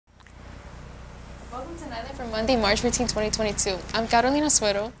to Knightline for Monday, March 14, 2022. I'm Carolina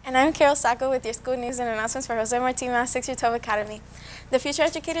Suero. And I'm Carol Sacco with your school news and announcements for Jose Marti MAST 6-12 Academy. The Future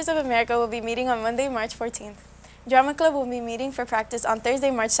Educators of America will be meeting on Monday, March 14th. Drama Club will be meeting for practice on Thursday,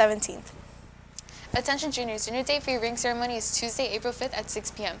 March 17th. Attention juniors, your new date for your ring ceremony is Tuesday, April 5th at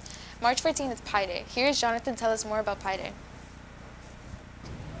 6 p.m. March 14th is Pi Day. Here is Jonathan to tell us more about Pi Day.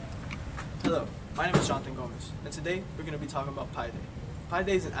 Hello, my name is Jonathan Gomez, and today we're going to be talking about Pi Day. Pi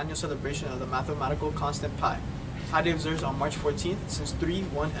Day is an annual celebration of the mathematical constant pi. Pi Day observes on March 14th since 3,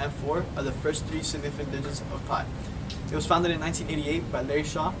 1, and 4 are the first three significant digits of pi. It was founded in 1988 by Larry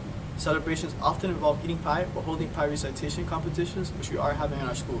Shaw. Celebrations often involve eating pie or holding pie recitation competitions, which we are having in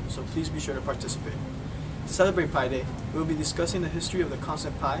our school, so please be sure to participate. To celebrate Pi Day, we will be discussing the history of the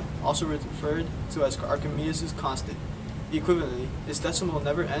constant pi, also referred to as Archimedes' constant. Equivalently, its decimal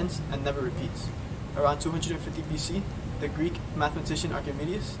never ends and never repeats. Around 250 BC, the Greek mathematician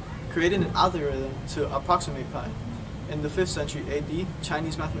Archimedes created an algorithm to approximate pi. In the 5th century AD,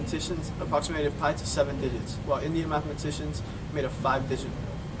 Chinese mathematicians approximated pi to 7 digits, while Indian mathematicians made a 5-digit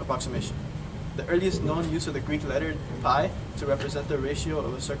approximation. The earliest known use of the Greek letter pi to represent the ratio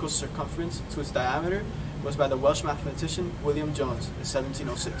of a circle's circumference to its diameter was by the Welsh mathematician William Jones in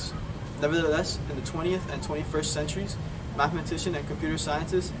 1706. Nevertheless, in the 20th and 21st centuries, mathematicians and computer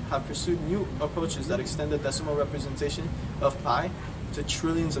scientists have pursued new approaches that extend the decimal representation of pi to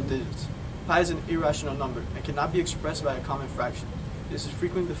trillions of digits. Pi is an irrational number and cannot be expressed by a common fraction. This is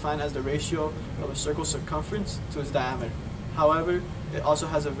frequently defined as the ratio of a circle's circumference to its diameter. However, it also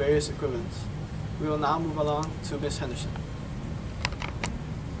has a various equivalents. We will now move along to Ms. Henderson.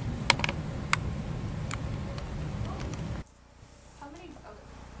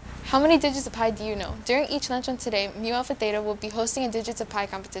 How many digits of pi do you know? During each luncheon today, Mu Alpha Theta will be hosting a digits of pi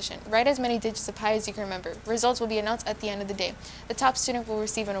competition. Write as many digits of pi as you can remember. Results will be announced at the end of the day. The top student will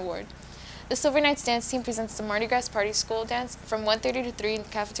receive an award. The Silver Knights dance team presents the Mardi Gras Party School Dance from 1:30 to 3 in the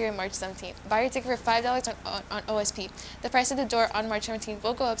cafeteria March 17th. Buy your ticket for $5 on OSP. The price at the door on March 17th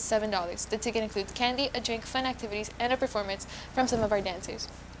will go up $7. The ticket includes candy, a drink, fun activities, and a performance from some of our dancers.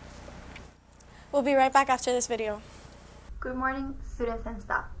 We'll be right back after this video. Good morning, students and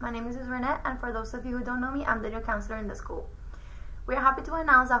staff. My name is Renette, and for those of you who don't know me, I'm the new counselor in the school. We are happy to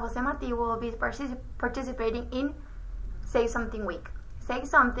announce that Jose Marti will be participating in Say Something Week. Say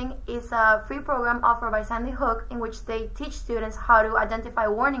Something is a free program offered by Sandy Hook in which they teach students how to identify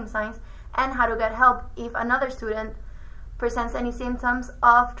warning signs and how to get help if another student presents any symptoms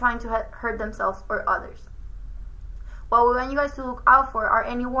of trying to hurt themselves or others. What we want you guys to look out for are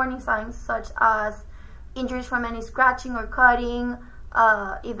any warning signs such as injuries from any scratching or cutting,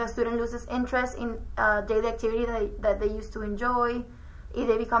 if a student loses interest in daily activity that they used to enjoy, if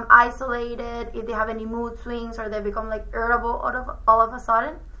they become isolated, if they have any mood swings or they become like irritable all of a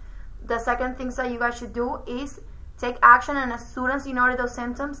sudden. The second thing that you guys should do is take action, and as soon as you notice those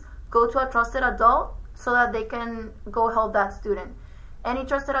symptoms, go to a trusted adult so that they can go help that student. Any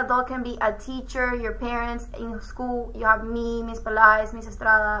trusted adult can be a teacher, your parents. In school, you have me, Miss Pelaez, Miss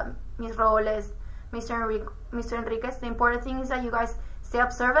Estrada, Miss Robles, Mr. Enriquez. The important thing is that you guys stay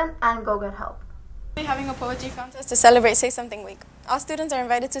observant and go get help. We're having a poetry contest to celebrate Say Something Week. All students are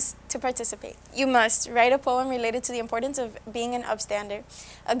invited to participate. You must write a poem related to the importance of being an upstander,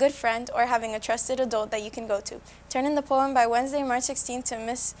 a good friend, or having a trusted adult that you can go to. Turn in the poem by Wednesday, March 16th to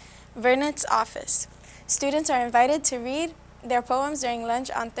Miss Vernet's office. Students are invited to read their poems during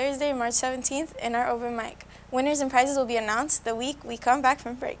lunch on Thursday, March 17th in our open mic. Winners and prizes will be announced the week we come back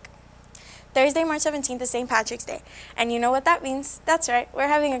from break. Thursday, March 17th is St. Patrick's Day. And you know what that means? That's right, we're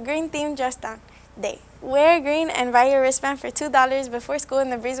having a green-themed dress-down day. Wear green and buy your wristband for $2 before school in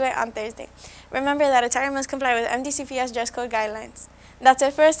the breezeway on Thursday. Remember that attire must comply with MDCPS dress code guidelines. That's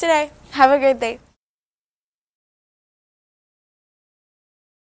it for us today. Have a great day.